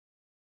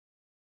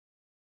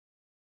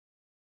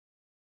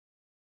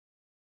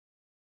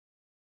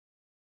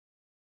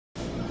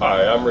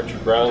Hi, I'm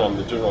Richard Brown. I'm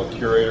the general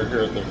curator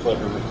here at the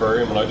Flint River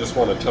Aquarium, and I just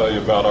want to tell you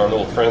about our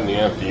little friend, the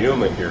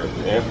Amphiuma here.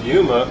 The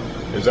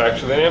Amphiuma is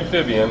actually an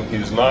amphibian.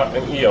 He's not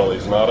an eel.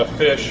 He's not a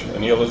fish.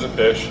 An eel is a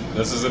fish.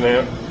 This is an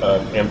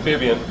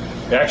amphibian.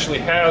 He actually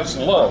has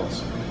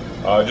lungs,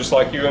 just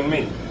like you and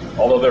me,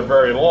 although they're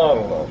very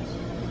long lungs.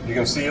 You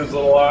can see his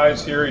little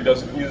eyes here. He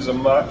doesn't use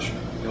them much.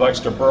 He likes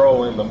to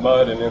burrow in the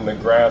mud and in the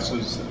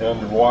grasses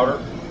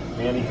underwater.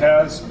 And he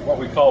has what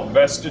we call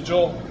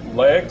vestigial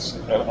legs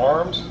and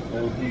arms,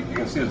 and you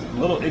can see his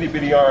little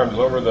itty-bitty arms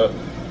over the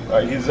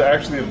he's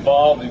actually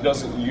evolved. He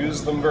doesn't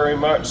use them very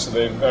much, so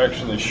they've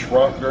actually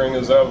shrunk during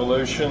his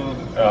evolution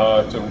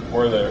to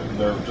where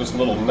they're just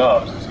little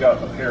nubs. He's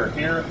got a pair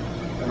here,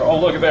 and oh,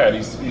 look at that,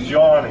 he's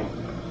yawning.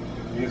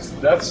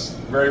 That's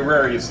very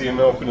rare. You see him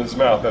open his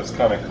mouth. That's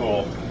kind of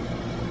cool.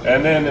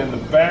 And then in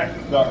the back,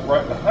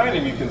 right behind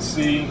him, you can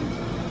see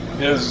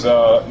his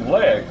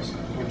legs,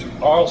 which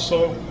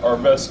also are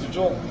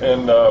vestigial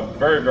and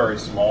very, very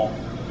small.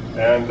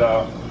 And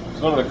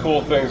one of the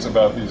cool things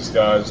about these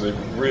guys, they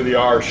really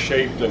are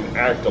shaped and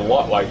act a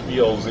lot like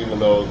eels, even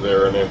though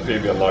they're an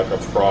amphibian like a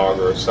frog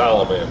or a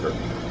salamander.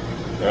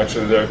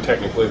 Actually,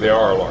 technically they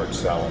are a large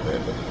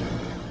salamander.